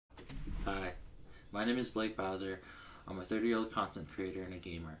My name is Blake Bowser. I'm a 30-year-old content creator and a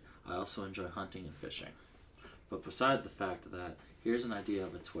gamer. I also enjoy hunting and fishing. But beside the fact of that, here's an idea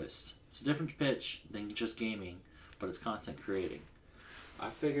of a twist. It's a different pitch than just gaming, but it's content creating. I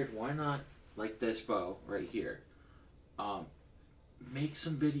figured, why not, like this bow right here, make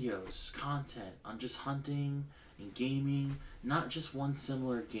some videos, content on just hunting and gaming, not just one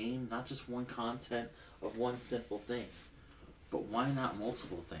similar game, not just one content of one simple thing, but why not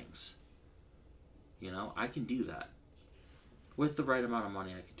multiple things? You know, I can do that. With the right amount of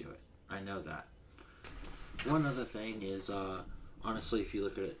money, I can do it. I know that. One other thing is, honestly, if you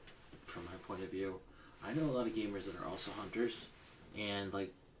look at it from my point of view, I know a lot of gamers that are also hunters, and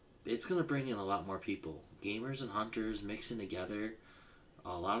like, it's gonna bring in a lot more people. Gamers and hunters mixing together,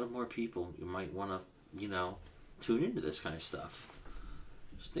 a lot of more people. You might want to, you know, tune into this kind of stuff.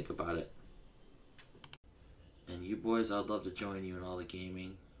 Just think about it. And you boys, I'd love to join you in all the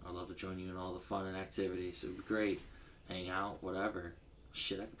gaming. I'd love to join you in all the fun and activities. It would be great. Hang out, whatever.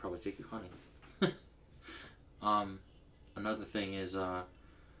 Shit, I could probably take you hunting. Another thing is, I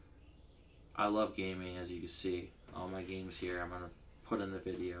love gaming, as you can see. All my games here, I'm gonna put in the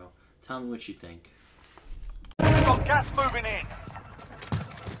video. Tell me what you think. We've got gas moving in.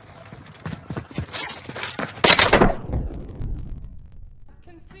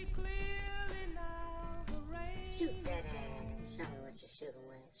 Shoot that ass. Show me what you're shooting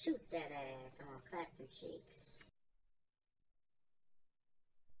with. Shoot that ass. I'm gonna crack your cheeks.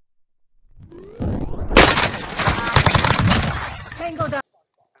 Tango down.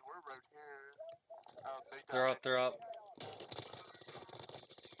 They're up, they're up.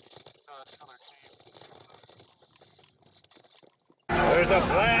 There's a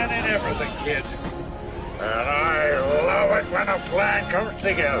plan in everything, kid. And I love it when a plan comes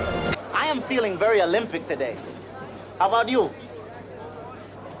together. I am feeling very Olympic today. How about you?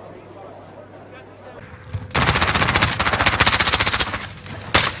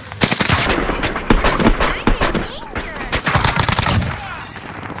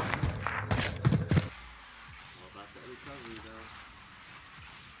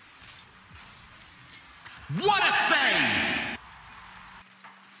 What a thing!